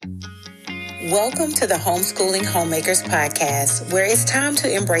Welcome to the Homeschooling Homemakers Podcast, where it's time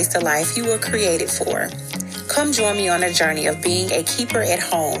to embrace the life you were created for. Come join me on a journey of being a keeper at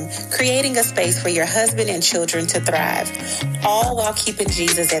home, creating a space for your husband and children to thrive, all while keeping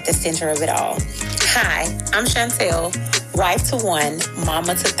Jesus at the center of it all. Hi, I'm Chantel, wife to one,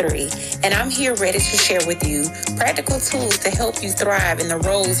 mama to three, and I'm here ready to share with you practical tools to help you thrive in the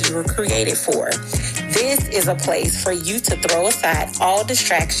roles you were created for. This is a place for you to throw aside all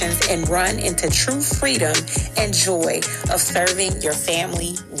distractions and run into true freedom and joy of serving your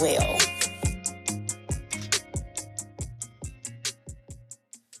family well.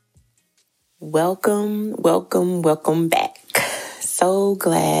 Welcome back. So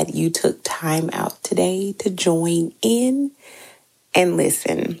glad you took time out today to join in and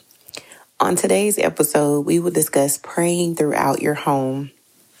listen. On today's episode, we will discuss praying throughout your home,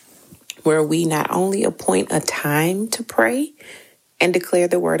 where we not only appoint a time to pray and declare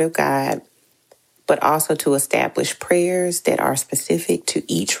the word of God, but also to establish prayers that are specific to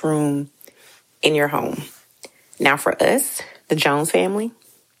each room in your home. Now for us, the Jones family,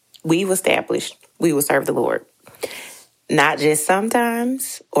 we've established we will serve the Lord. Not just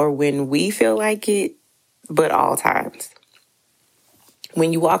sometimes or when we feel like it, but all times.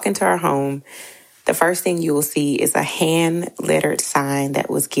 When you walk into our home, the first thing you will see is a hand-lettered sign that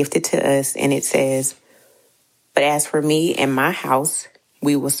was gifted to us, and it says, "But as for me and my house,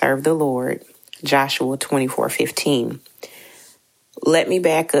 we will serve the Lord," Joshua 24:15. Let me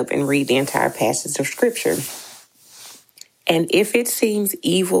back up and read the entire passage of Scripture. "And if it seems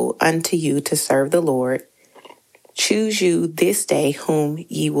evil unto you to serve the Lord, choose you this day whom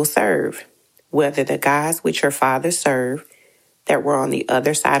ye will serve, whether the gods which your fathers served that were on the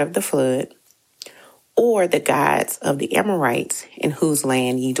other side of the flood, or the gods of the Amorites in whose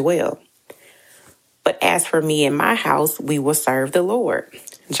land ye dwell. But as for me and my house, we will serve the Lord,"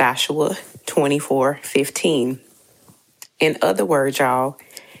 Joshua 24:15. In other words, y'all,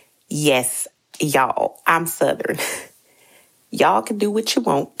 yes, y'all, I'm Southern. Y'all can do what you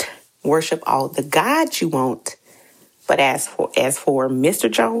want, worship all the gods you want. But as for Mr.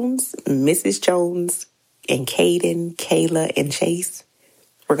 Jones, Mrs. Jones, and Caden, Kayla, and Chase,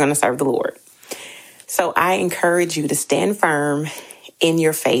 we're going to serve the Lord. So I encourage you to stand firm in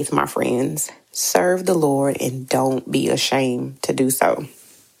your faith, my friends. Serve the Lord and don't be ashamed to do so.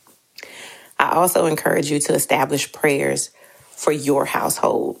 I also encourage you to establish prayers for your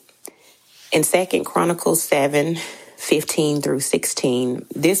household. In 2 Chronicles 7:15 through 16,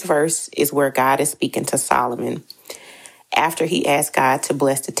 this verse is where God is speaking to Solomon after he asked God to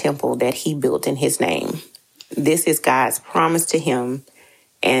bless the temple that he built in his name. This is God's promise to him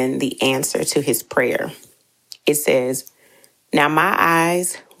and the answer to his prayer. It says, "Now my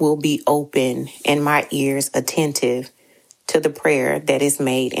eyes will be open and my ears attentive to the prayer that is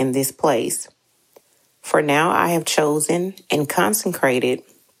made in this place. For now I have chosen and consecrated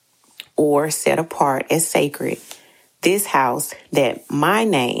or set apart as sacred this house, that my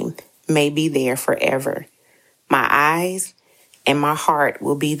name may be there forever. My eyes and my heart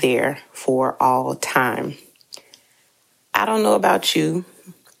will be there for all time." I don't know about you,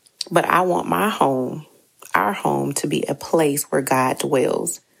 but I want my home, our home, to be a place where God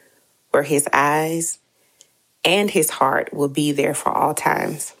dwells, where his eyes and his heart will be there for all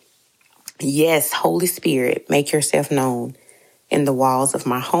times. Yes, Holy Spirit, make yourself known in the walls of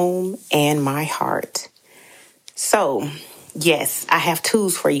my home and my heart. So, yes, I have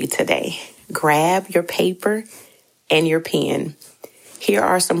tools for you today. Grab your paper and your pen. Here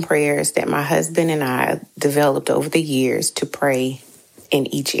are some prayers that my husband and I developed over the years to pray in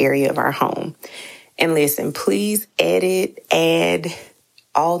each area of our home. And listen, please add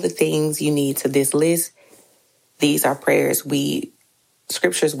all the things you need to this list. These are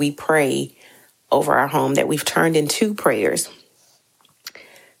scriptures we pray over our home that we've turned into prayers.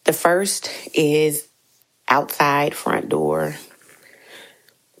 The first is outside front door.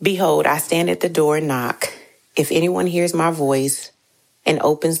 "Behold, I stand at the door and knock. If anyone hears my voice and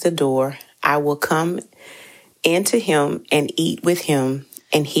opens the door, I will come into him and eat with him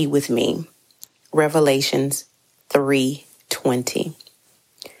and he with me." Revelations 3:20.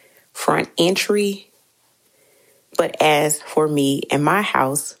 Front entry. "But as for me and my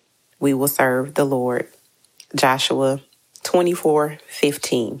house, we will serve the Lord." Joshua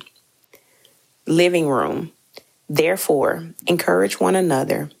 24:15. Living room. "Therefore, encourage one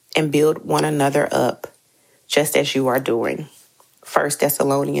another and build one another up, just as you are doing." 1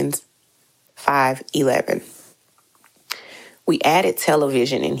 Thessalonians 5:11. We added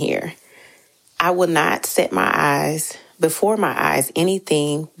television in here. "I will not set before my eyes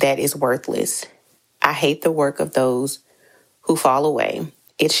anything that is worthless. I hate the work of those who fall away.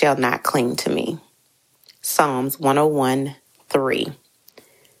 it shall not cling to me. Psalms 101:3.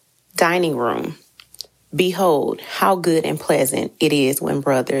 Dining room. Behold, how good and pleasant it is when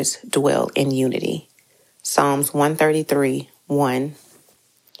brothers dwell in unity. Psalms 133:1.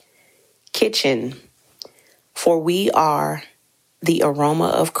 Kitchen. For we are the aroma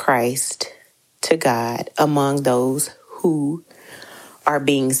of Christ to God among those who are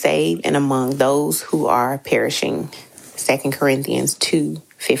being saved and among those who are perishing. 2 Corinthians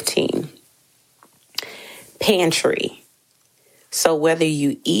 2:15. Pantry. So whether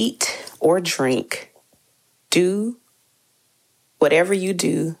you eat or drink, do whatever you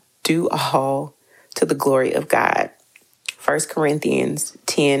do all to the glory of God. 1 Corinthians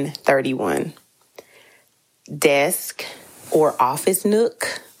 10:31. Desk or office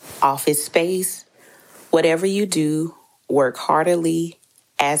nook, office space, whatever you do, work heartily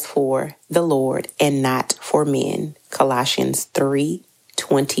as for the Lord and not for men. Colossians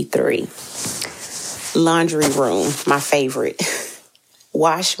 3:23. Laundry room, my favorite.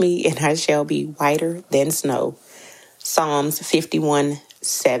 Wash me and I shall be whiter than snow. Psalms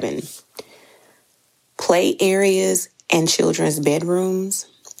 51:7. Play areas and children's bedrooms.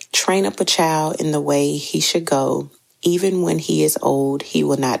 Train up a child in the way he should go. Even when he is old, he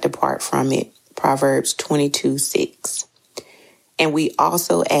will not depart from it. Proverbs 22:6. And we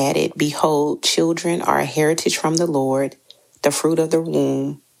also added, behold, children are a heritage from the Lord, the fruit of the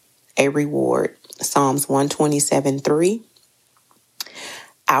womb, a reward. Psalms 127:3.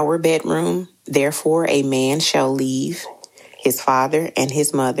 Our bedroom, therefore a man shall leave his father and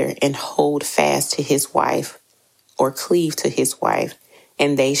his mother and hold fast to his wife, or cleave to his wife,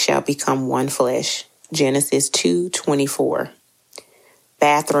 and they shall become one flesh. Genesis 2:24.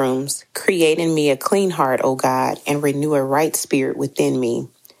 Bathrooms, create in me a clean heart, O God, and renew a right spirit within me.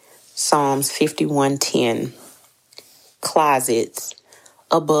 Psalms 51:10. Closets,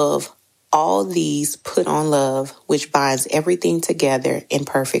 above all these put on love, which binds everything together in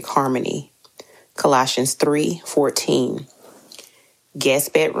perfect harmony. Colossians 3:14.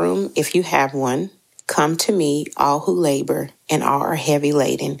 Guest bedroom, if you have one, come to me, all who labor and are heavy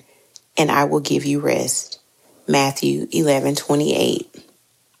laden, and I will give you rest. Matthew 11:28.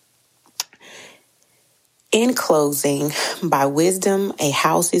 In closing, by wisdom a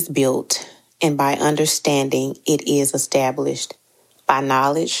house is built, and by understanding it is established. By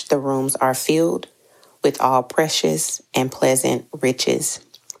knowledge the rooms are filled with all precious and pleasant riches.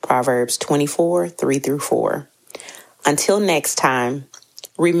 Proverbs 24:3-4. Until next time,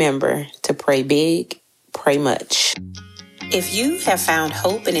 remember to pray big, pray much. If you have found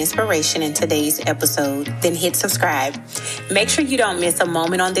hope and inspiration in today's episode, then hit subscribe. Make sure you don't miss a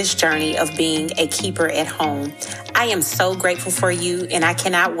moment on this journey of being a keeper at home. I am so grateful for you, and I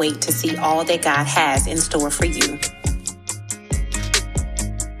cannot wait to see all that God has in store for you.